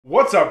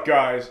What's up,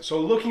 guys?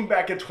 So looking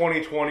back at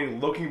 2020,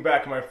 looking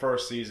back at my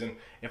first season,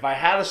 if I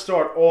had to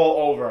start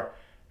all over,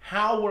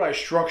 how would I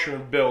structure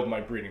and build my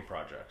breeding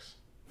projects?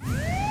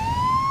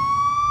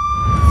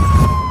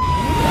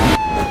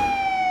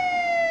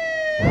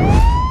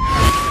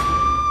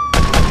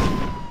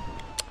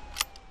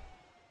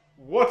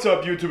 What's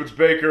up, YouTube? It's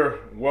Baker.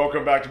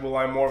 Welcome back to Blue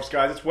Line Morphs,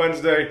 guys. It's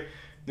Wednesday.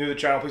 New to the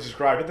channel, please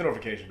subscribe, hit the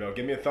notification bell,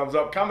 give me a thumbs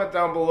up, comment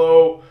down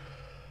below.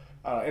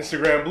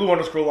 Instagram,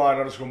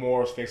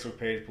 blue_line_morphs, Facebook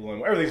page, Blue Line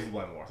Morphs, everything's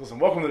Blue Line Morphs. Listen,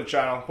 welcome to the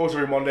channel. Post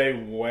every Monday,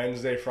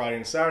 Wednesday, Friday,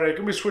 and Saturday.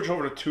 Gonna be switching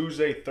over to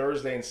Tuesday,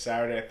 Thursday, and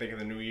Saturday, I think, in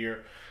the new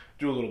year.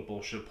 Do a little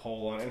bullshit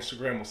poll on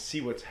Instagram. We'll see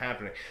what's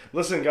happening.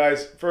 Listen,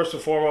 guys, first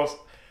and foremost,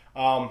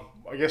 I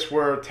guess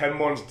we're 10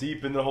 months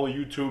deep in the whole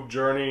YouTube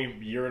journey,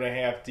 year and a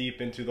half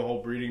deep into the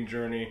whole breeding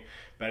journey,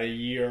 about a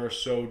year or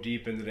so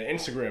deep into the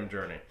Instagram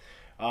journey.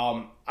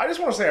 I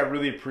just want to say I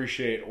really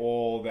appreciate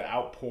all the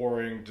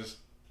outpouring, just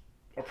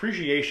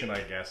appreciation, I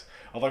guess,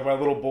 of like my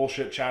little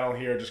bullshit channel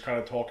here, just kind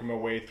of talking my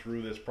way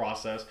through this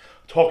process,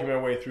 talking my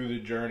way through the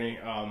journey.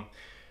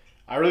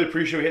 I really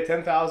appreciate we hit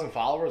 10,000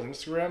 followers on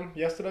Instagram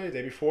yesterday, the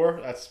day before.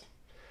 That's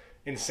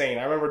insane.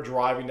 I remember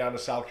driving down to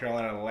South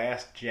Carolina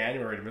last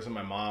January to visit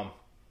my mom.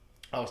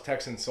 I was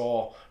texting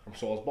Saul from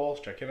Saul's Balls,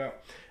 check him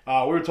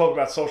out. We were talking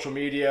about social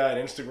media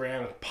and Instagram,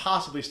 and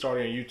possibly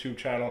starting a YouTube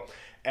channel.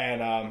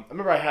 And I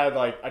remember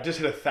I just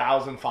hit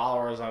 1,000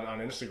 followers on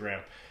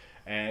Instagram.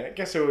 And I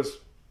guess it was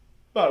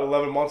about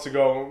 11 months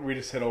ago, we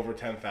just hit over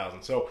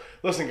 10,000. So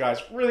listen, guys,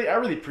 I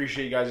really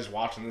appreciate you guys just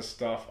watching this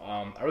stuff.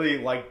 I really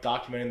like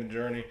documenting the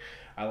journey.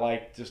 I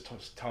like just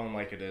telling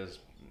like it is,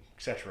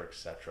 etc.,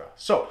 etc.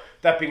 So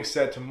that being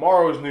said,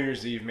 tomorrow is New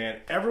Year's Eve,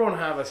 man. Everyone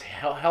have a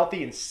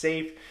healthy and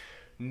safe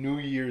New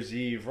Year's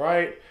Eve,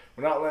 right?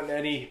 We're not letting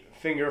any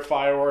finger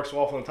fireworks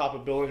off on the top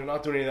of buildings. We're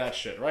not doing any of that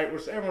shit, right?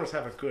 Everyone just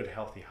have a good,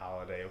 healthy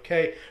holiday,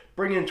 okay?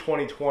 Bring in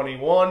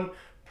 2021.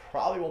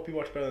 Probably won't be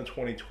much better than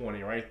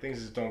 2020, right? Things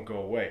just don't go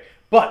away.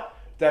 But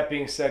that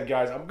being said,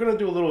 guys, I'm gonna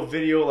do a little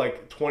video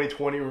like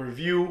 2020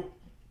 review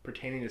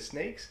pertaining to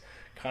snakes,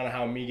 kind of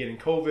how me getting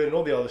COVID and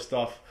all the other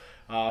stuff.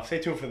 Stay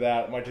tuned for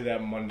that. I might do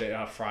that Monday,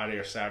 Friday,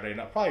 or Saturday.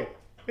 Not probably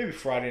maybe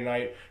Friday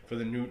night for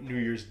the New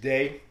Year's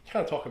Day.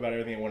 Kind of talk about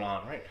everything that went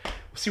on, right?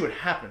 We'll see what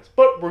happens.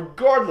 But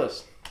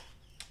regardless,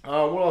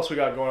 what else we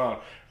got going on?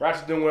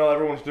 Rats are doing well.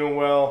 Everyone's doing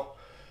well.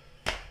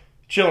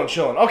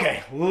 Chilling.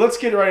 Okay, let's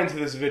get right into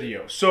this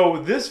video.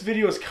 So this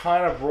video is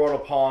kind of brought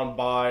upon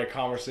by a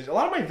conversation. A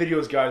lot of my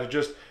videos, guys, are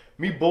just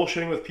me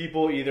bullshitting with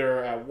people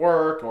either at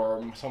work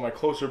or some of my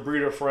closer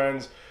breeder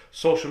friends,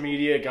 social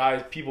media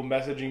guys, people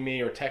messaging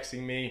me or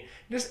texting me,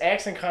 just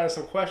asking kind of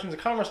some questions, a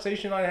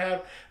conversation I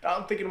have.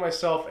 I'm thinking to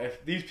myself,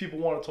 if these people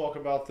want to talk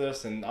about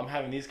this and I'm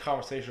having these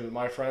conversations with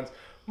my friends,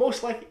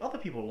 most likely other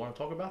people want to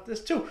talk about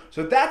this too.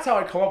 So that's how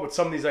I come up with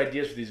some of these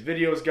ideas for these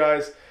videos,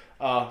 guys.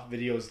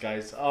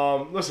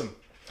 Listen,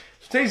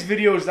 so today's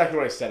video is exactly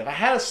what I said. If I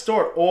had to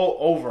start all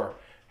over,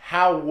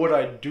 how would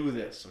I do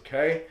this,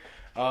 okay?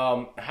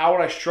 How would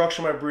I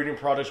structure my breeding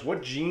projects?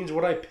 What genes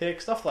would I pick?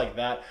 Stuff like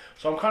that.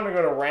 So I'm kind of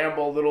going to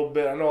ramble a little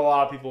bit. I know a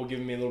lot of people are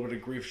giving me a little bit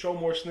of grief. Show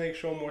more snakes,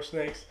 show more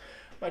snakes.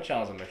 My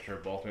channel's a mixture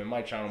of both, man.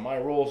 My channel, my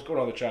rules, go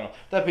to another channel.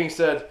 That being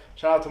said,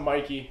 shout out to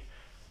Mikey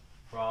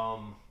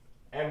from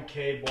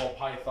MK Ball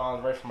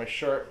Pythons, right, for my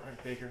shirt,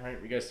 right, Baker, right?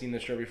 You guys seen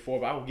this shirt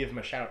before, but I will give him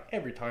a shout out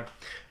every time.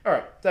 All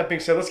right, that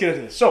being said, let's get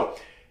into this. So,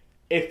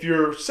 if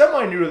you're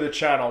semi-new to the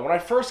channel, when I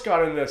first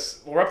got in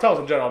this, well, reptiles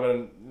in general, I've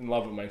been in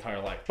love with my entire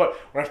life, but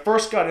when I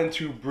first got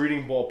into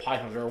breeding ball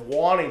pythons, or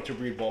wanting to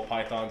breed ball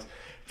pythons,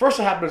 first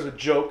it happened as a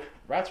joke.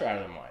 Rats are out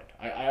of their mind.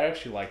 I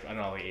actually like, I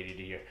know, like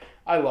ADD here.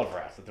 I love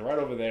rats. They're right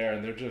over there,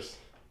 and they're just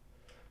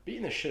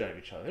beating the shit out of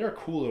each other. They're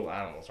cool little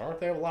animals, aren't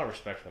they? I have a lot of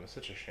respect for them. It's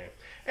such a shame.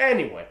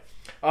 Anyway,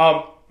 when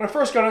I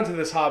first got into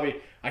this hobby,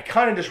 I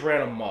kind of just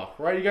ran amok,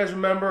 right? You guys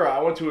remember?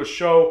 I went to a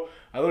show.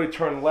 I literally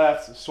turned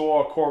left,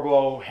 saw a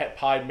Corglo het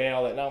pied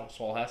male that now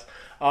Saul has.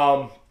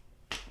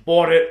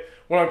 Bought it,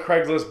 went on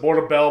Craigslist,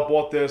 bought a bell,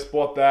 bought this,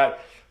 bought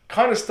that.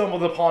 Kind of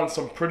stumbled upon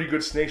some pretty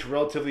good snakes,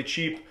 relatively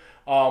cheap.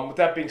 With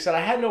that being said, I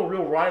had no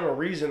real rhyme or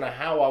reason to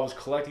how I was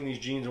collecting these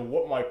genes and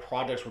what my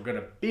projects were going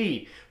to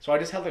be. So I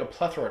just had like a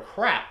plethora of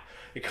crap.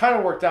 It kind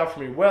of worked out for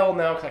me well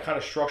now because I kind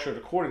of structured it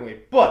accordingly.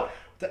 But,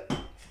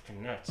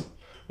 fucking nuts.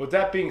 With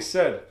that being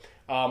said,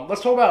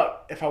 let's talk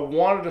about if I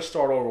wanted to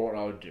start over, what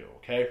I would do,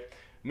 okay?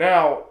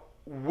 Now,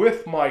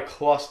 with my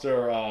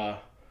cluster,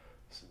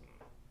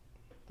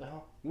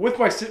 with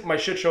my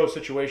shit show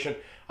situation,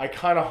 I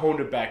kind of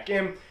honed it back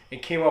in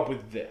and came up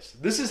with this.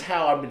 This is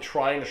how I've been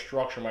trying to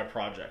structure my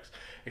projects,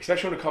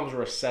 especially when it comes to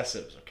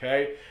recessives,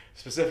 okay?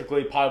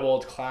 Specifically,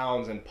 piebalds,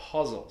 clowns, and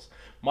puzzles.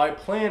 My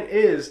plan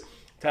is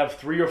to have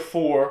 3 or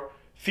 4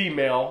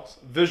 females,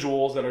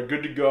 visuals that are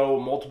good to go,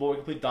 multiple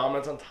incomplete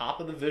dominants on top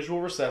of the visual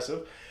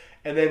recessive,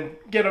 and then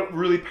get a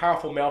really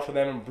powerful male for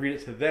them and breed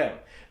it to them.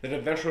 Then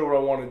eventually what I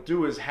want to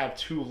do is have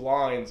 2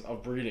 lines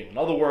of breeding. In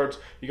other words,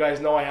 you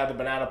guys know I had the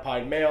banana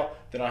pied male,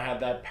 then I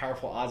had that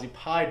powerful Aussie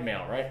pied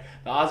male, right?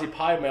 The Aussie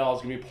pied male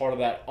is going to be part of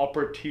that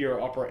upper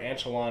tier, upper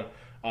echelon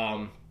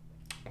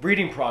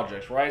breeding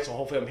projects, right? So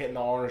hopefully I'm hitting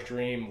the orange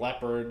dream,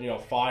 leopard,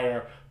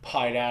 fire,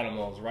 pied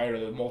animals, right? Or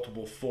the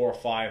multiple 4 or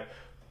 5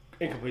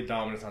 incomplete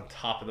dominants on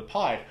top of the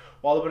pied.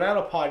 While the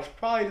banana pied is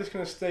probably just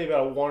going to stay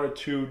about 1 or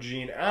 2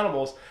 gene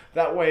animals.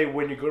 That way,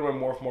 when you go to my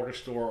Morph Market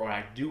store, or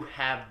I do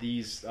have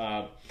these,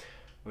 what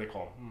do they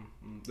call them?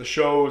 The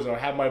shows, and I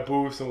have my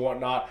booths and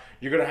whatnot,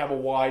 you're going to have a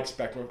wide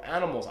spectrum of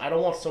animals. I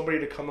don't want somebody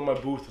to come to my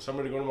booth, or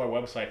somebody to go to my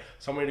website,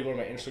 somebody to go to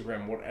my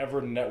Instagram,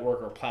 whatever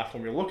network or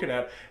platform you're looking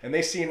at, and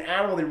they see an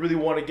animal they really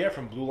want to get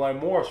from Blue Line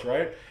Morphs,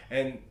 right?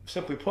 And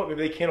simply put,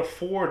 maybe they can't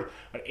afford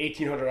an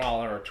 $1,800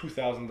 or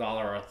 $2,000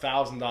 or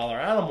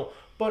 $1,000 animal,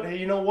 but hey,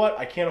 you know what?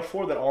 I can't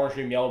afford that orange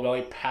dream, yellow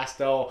belly,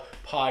 pastel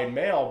pied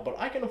male, but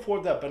I can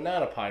afford that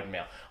banana pied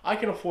male. I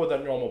can afford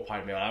that normal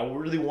pied male. I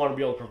really want to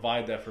be able to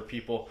provide that for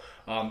people.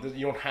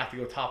 You don't have to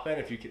go top end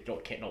if you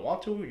don't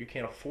want to, you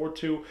can't afford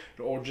to,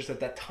 or just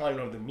at that time you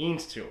don't have the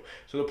means to.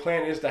 So the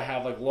plan is to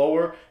have like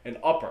lower and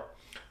upper.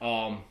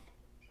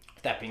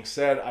 That being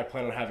said, I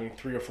plan on having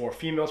 3 or 4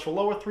 females for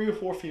lower, 3 or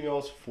 4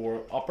 females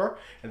for upper,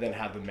 and then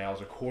have the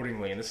males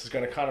accordingly. And this is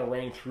going to kind of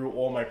reign through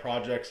all my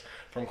projects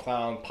from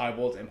clown,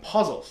 piebalds, and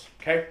puzzles,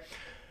 okay?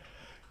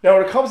 Now,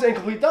 when it comes to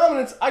incomplete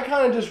dominance, I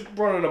kind of just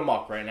running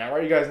amok right now,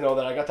 right? You guys know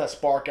that I got that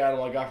spark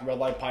animal I got from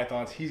Redline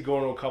Pythons. He's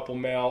going to a couple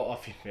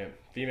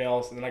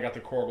females, and then I got the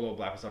Corgolo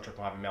Black Pistachio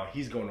Mojave male.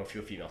 He's going to a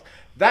few females.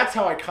 That's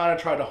how I kind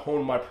of try to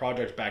hone my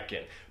projects back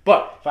in.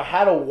 But if I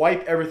had to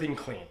wipe everything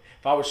clean,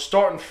 if I was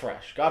starting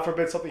fresh, God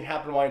forbid something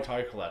happened to my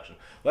entire collection.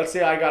 Let's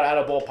say I got out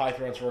of ball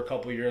pythons for a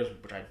couple of years,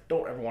 which I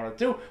don't ever want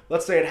to do.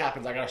 Let's say it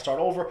happens, I got to start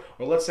over.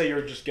 Or let's say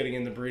you're just getting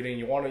into breeding,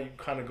 you want to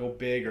kind of go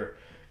big, or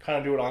kind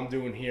of do what I'm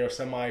doing here,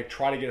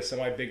 try to get a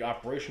semi-big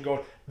operation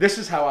going. This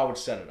is how I would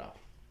set it up.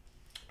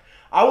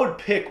 I would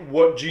pick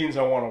what genes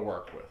I want to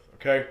work with,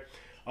 okay?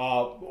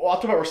 I'll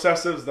talk about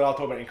recessives, then I'll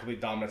talk about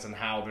incomplete dominance and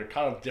how they're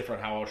kind of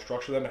different, how I would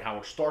structure them and how I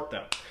would start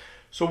them.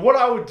 So what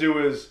I would do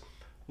is,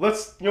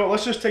 let's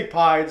just take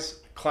pieds,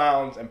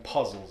 clowns, and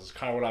puzzles is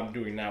kind of what I'm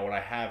doing now, what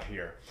I have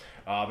here.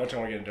 Eventually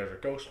I want to get into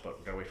Desert Ghost, but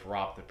we gotta wait for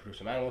Rob to produce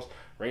some animals.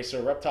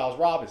 Racer Reptiles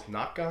Rob is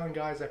not gone,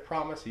 guys, I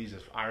promise. He's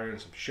just ironing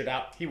some shit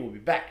out. He will be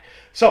back.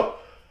 So,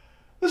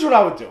 this is what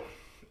I would do.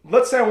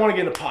 Let's say I want to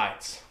get into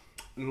pieds.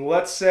 And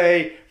let's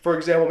say, for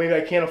example, maybe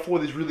I can't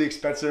afford these really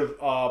expensive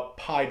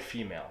pied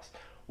females.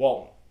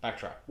 Well,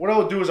 backtrack. What I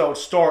would do is I would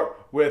start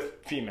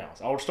with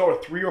females. I would start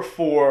with 3 or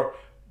 4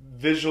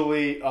 visual,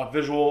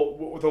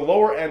 with the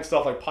lower end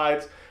stuff like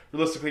pieds.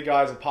 Realistically,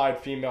 guys, a pied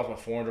females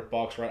about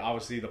 $400, right?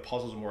 Obviously, the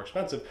puzzles are more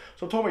expensive.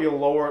 So I'm talking about your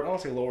lower, I don't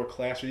want to say lower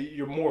class, but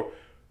your more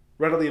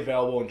readily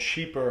available and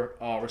cheaper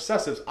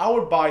recessives. I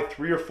would buy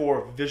 3 or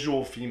 4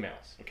 visual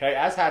females, okay?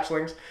 As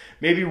hatchlings,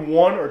 maybe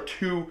 1 or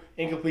 2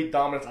 incomplete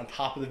dominants on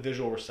top of the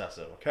visual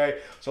recessive, okay?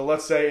 So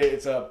let's say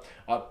it's a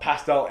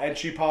pastel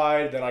Enchi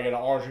pied, then I get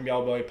an orange and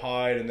yellow belly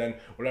pied, and then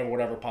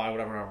whatever pied.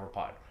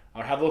 I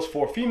would have those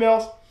 4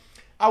 females.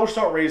 I would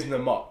start raising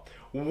them up.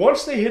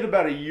 Once they hit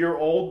about a year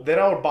old, then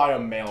I would buy a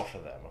male for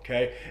them,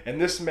 okay?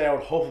 And this male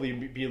would hopefully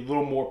be a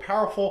little more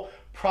powerful,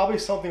 probably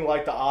something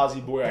like the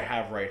Aussie boy I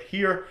have right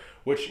here,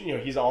 which,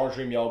 he's an orange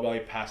dream, yellow belly,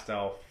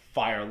 pastel,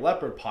 fire,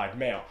 leopard pied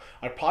male.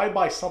 I'd probably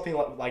buy something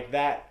like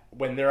that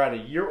when they're at a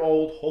year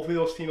old. Hopefully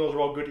those females are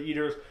all good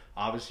eaters.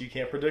 Obviously you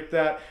can't predict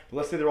that, but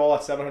let's say they're all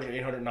at 700,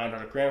 800,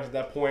 900 grams at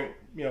that point.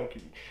 You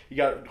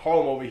got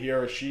Harlem over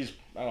here, she's,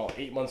 I don't know,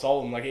 8 months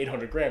old and like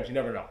 800 grams, you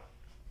never know.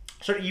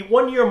 So at the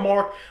 1 year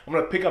mark, I'm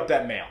going to pick up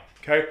that male,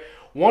 okay?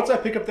 Once I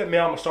pick up that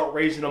male, I'm going to start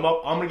raising them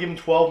up. I'm going to give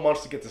them 12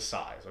 months to get the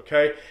size,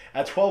 okay?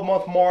 At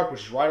 12-month mark,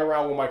 which is right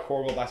around where my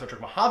Corgolo Black Pistachio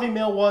Mojave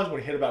male was,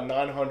 when he hit about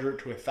 900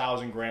 to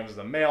 1,000 grams as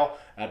a male,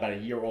 at about a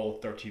year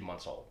old, 13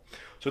 months old.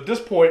 So at this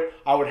point,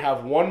 I would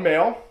have 1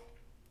 male,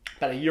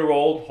 about a year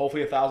old,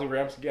 hopefully 1,000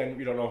 grams. Again,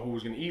 we don't know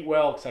who's going to eat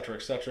well, etc.,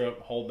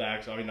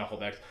 holdbacks, not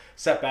holdbacks,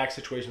 setbacks,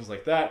 situations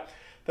like that.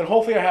 Then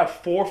hopefully I have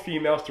 4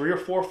 females, 3 or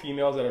 4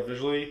 females that are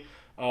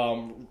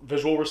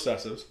visual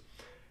recessives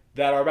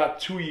that are about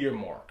 2 year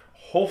mark.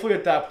 Hopefully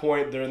at that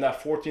point they're in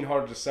that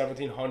 1,400 to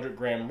 1,700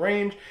 gram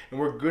range, and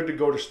we're good to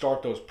go to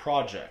start those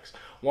projects.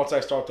 Once I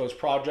start those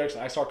projects,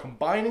 I start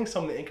combining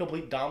some of the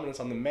incomplete dominance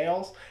on the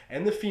males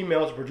and the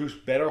females to produce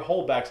better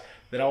holdbacks.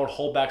 Then I would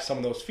hold back some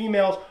of those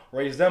females,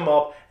 raise them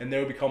up, and they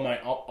would become my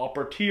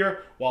upper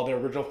tier, while the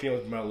original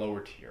females would be my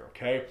lower tier,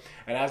 okay?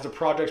 And as the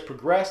projects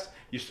progressed,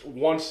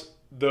 once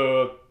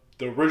the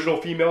original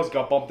females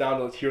got bumped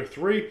down to tier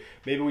 3,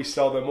 maybe we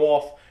sell them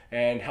off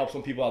and help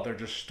some people out there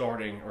just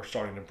starting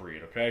to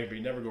breed, okay? But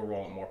you never go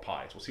wrong with more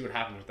pies. We'll see what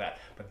happens with that.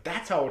 But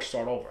that's how it would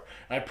start over.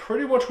 And I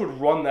pretty much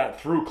would run that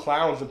through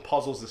clowns and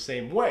puzzles the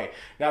same way.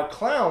 Now,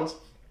 clowns,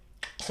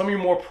 some of your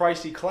more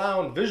pricey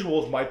clown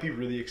visuals might be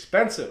really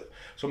expensive.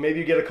 So maybe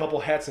you get a couple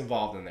hets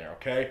involved in there,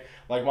 okay?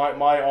 Like my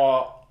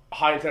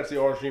high intensity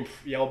orange dream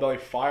yellow belly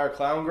fire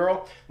clown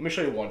girl. Let me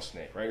show you one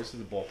snake, right? This is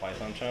the Ball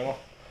Python channel.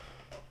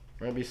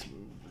 Maybe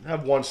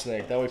have one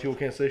snake. That way people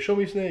can't say, show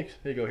me snakes.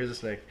 There you go, here's a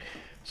snake.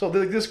 So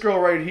this girl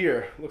right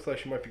here, looks like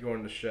she might be going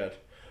in the shed.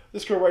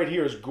 This girl right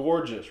here is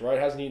gorgeous, right?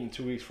 Hasn't eaten in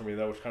 2 weeks for me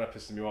though, which kind of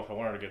pisses me off. I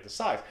want her to get the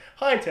size.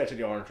 High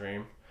intensity orange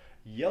dream.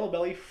 Yellow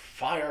Belly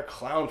Fire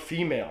Clown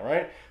female,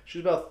 right?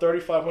 She's about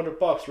 3,500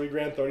 bucks, 3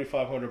 grand,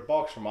 3,500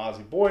 bucks from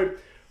Ozzy Boyd.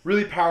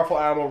 Really powerful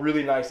animal,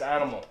 really nice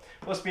animal.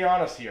 Let's be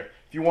honest here.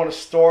 If you want to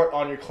start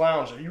on your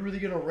clowns, are you really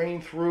going to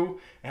reign through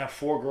and have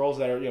 4 girls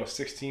that are, you know,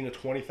 $16,000 to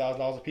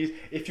 $20,000 a piece?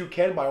 If you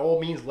can, by all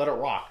means, let it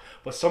rock.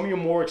 But some of your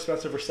more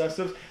expensive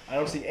recessives, I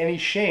don't see any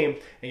shame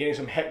in getting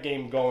some het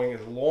game going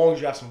as long as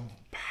you have some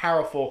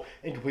powerful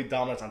incomplete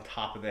dominance on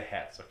top of the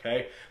hets,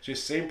 okay? So the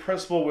same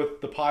principle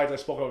with the pies I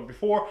spoke about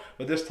before,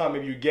 but this time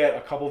maybe you get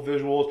a couple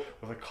visuals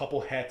with a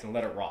couple hets and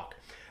let it rock.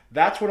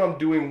 That's what I'm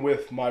doing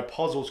with my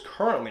puzzles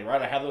currently,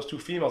 right? I have those 2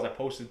 females I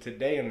posted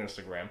today on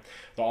Instagram.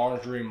 The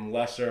Orange Dream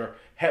Lesser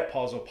Het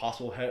Puzzle,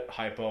 Possible Het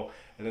Hypo,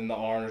 and then the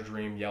Orange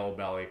Dream Yellow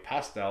Belly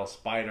Pastel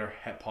Spider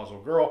Het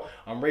Puzzle Girl.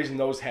 I'm raising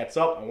those hets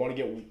up. I want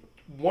to get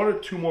 1 or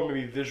 2 more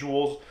maybe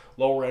visuals,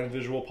 lower end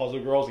visual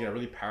puzzle girls, and get a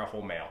really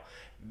powerful male.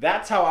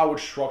 That's how I would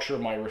structure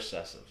my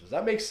recessives. Does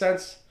that make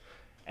sense?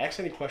 Ask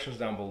any questions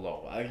down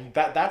below.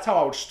 That's how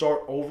I would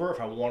start over if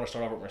I want to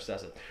start over with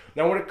recessive.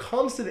 Now when it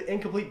comes to the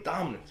incomplete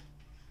dominance,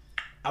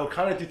 I would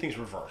kind of do things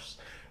reverse.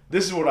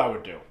 This is what I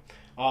would do.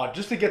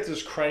 Just to get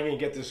this cranking,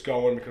 get this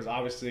going, because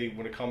obviously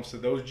when it comes to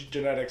those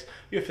genetics,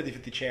 you have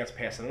 50-50 chance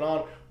passing it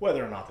on,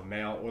 whether or not the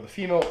male or the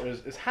female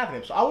is having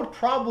them. So I would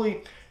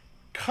probably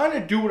kind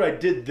of do what I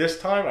did this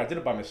time. I did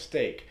it by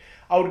mistake.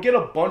 I would get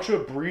a bunch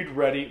of breed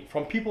ready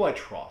from people I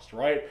trust,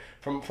 right?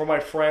 From my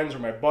friends or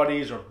my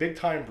buddies or big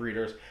time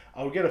breeders.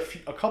 I would get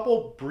a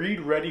couple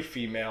breed ready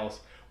females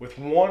with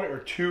 1 or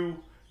 2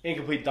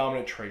 incomplete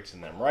dominant traits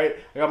in them, right?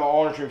 I got my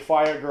Orange Dream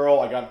Fire Girl.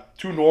 I got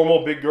 2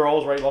 normal big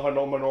girls, right? Love, I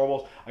know my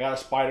normals. I got a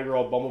Spider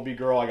Girl, Bumblebee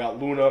Girl. I got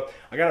Luna.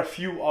 I got a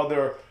few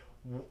other,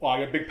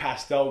 I got Big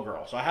Pastel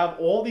Girl. So I have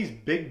all these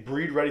big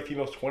breed ready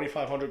females,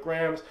 2,500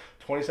 grams,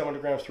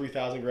 2,700 grams,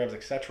 3,000 grams,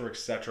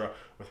 etc.,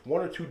 with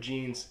 1 or 2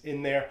 genes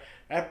in there.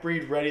 At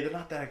breed ready, they're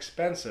not that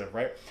expensive,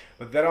 right?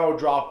 But then I would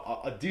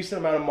drop a decent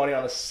amount of money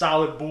on a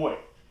solid boy.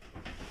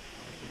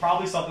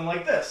 Probably something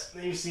like this.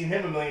 You've seen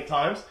him a million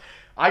times.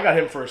 I got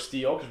him for a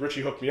steal because Richie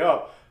hooked me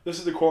up. This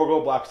is the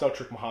Corgo Black Star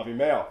Trick Mojave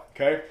male,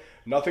 okay?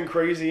 Nothing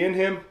crazy in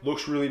him.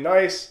 Looks really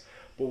nice.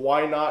 But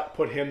why not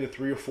put him to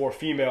 3 or 4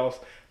 females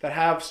that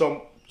have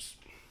some...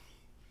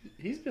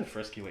 He's been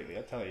frisky lately,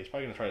 I tell you. He's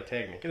probably going to try to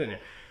tag me. Get in here.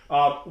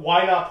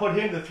 Why not put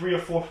him to 3 or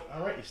 4...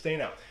 All right, you're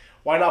staying out.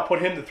 Why not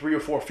put him to 3 or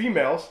 4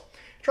 females?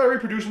 Try to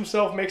reproduce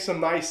himself, make some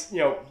nice, you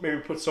know,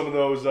 maybe put some of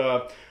those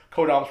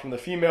codoms from the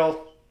females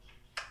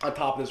on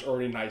top of this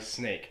already nice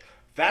snake.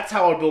 That's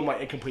how I build my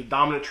incomplete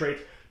dominant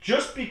traits.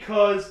 Just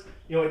because,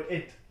 you know,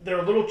 they're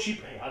a little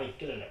cheaper. Hey, honey,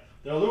 get in there.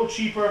 They're a little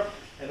cheaper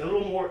and a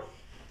little more...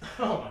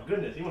 Oh my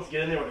goodness, he wants to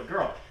get in there with a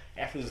girl.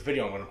 After this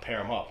video, I'm going to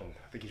pair him up, and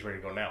I think he's ready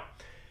to go now.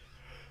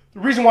 The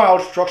reason why I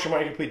would structure my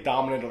incomplete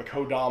dominant or the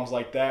codoms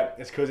like that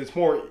is because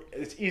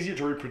it's easier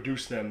to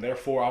reproduce them.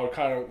 Therefore, I would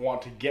kind of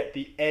want to get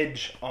the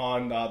edge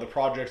on the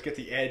projects, get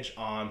the edge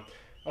on,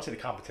 I'll say the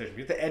competition,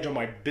 get the edge on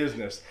my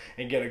business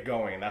and get it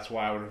going. And that's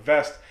why I would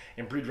invest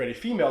in breed-ready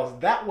females.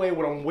 That way,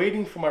 when I'm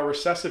waiting for my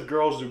recessive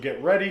girls to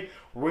get ready,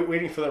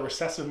 waiting for that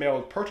recessive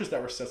male to purchase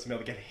that recessive male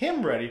to get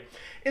him ready,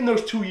 in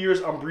those 2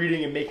 years, I'm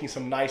breeding and making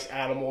some nice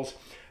animals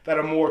that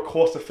are more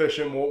cost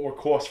efficient, more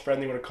cost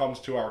friendly when it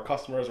comes to our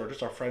customers or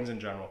just our friends in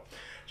general.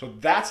 So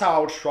that's how I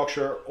would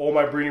structure all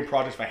my breeding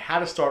projects. If I had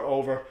to start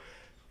over,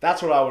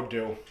 that's what I would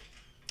do.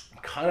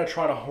 I'm kind of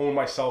trying to hone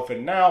myself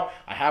in now.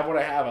 I have what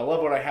I have. I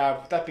love what I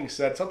have. With that being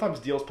said, sometimes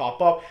deals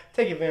pop up.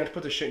 Take advantage,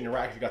 put the shit in your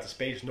rack if you got the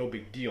space, no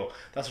big deal.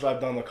 That's what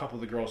I've done with a couple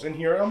of the girls in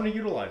here, and I'm going to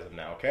utilize them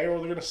now, okay? Or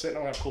they're going to sit and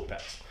I'm going to have cool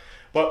pets.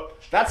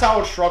 But that's how I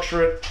would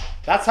structure it.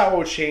 That's how I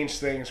would change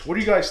things. What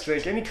do you guys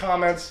think? Any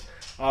comments?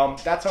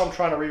 That's how I'm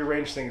trying to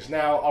rearrange things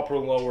now, upper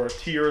and lower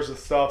tiers and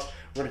stuff.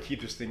 We're going to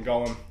keep this thing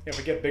going. If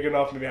we get big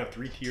enough, maybe have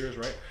 3 tiers,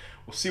 right?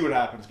 We'll see what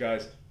happens,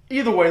 guys.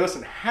 Either way,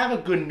 listen, have a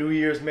good New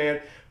Year's,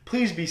 man.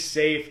 Please be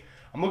safe.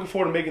 I'm looking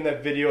forward to making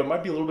that video. It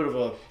might be a little bit of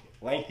a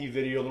lengthy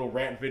video, a little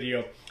rant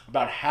video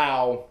about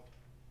how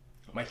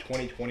my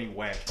 2020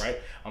 went, right?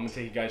 I'm going to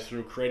take you guys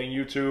through creating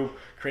YouTube,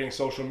 creating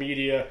social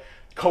media,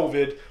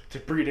 COVID, to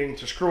breeding,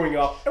 to screwing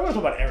up. Everyone's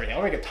talking about everything.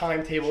 I'll make a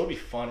timetable. It'll be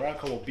fun. We'll have a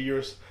couple of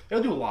beers.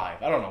 They'll do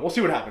live. I don't know. We'll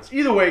see what happens.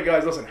 Either way,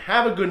 guys, listen,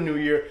 have a good New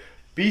Year.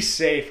 Be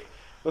safe.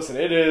 Listen,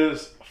 it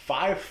is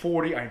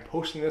 5:40. I'm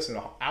posting this in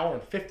an hour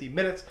and 50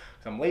 minutes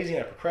because I'm lazy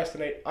and I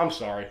procrastinate. I'm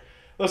sorry.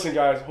 Listen,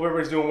 guys, hope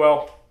everybody's doing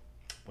well.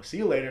 We'll see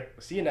you later.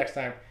 We'll see you next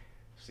time.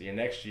 See you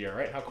next year,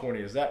 right? How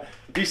corny is that?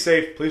 Be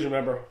safe. Please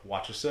remember,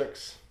 watch your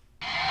 6.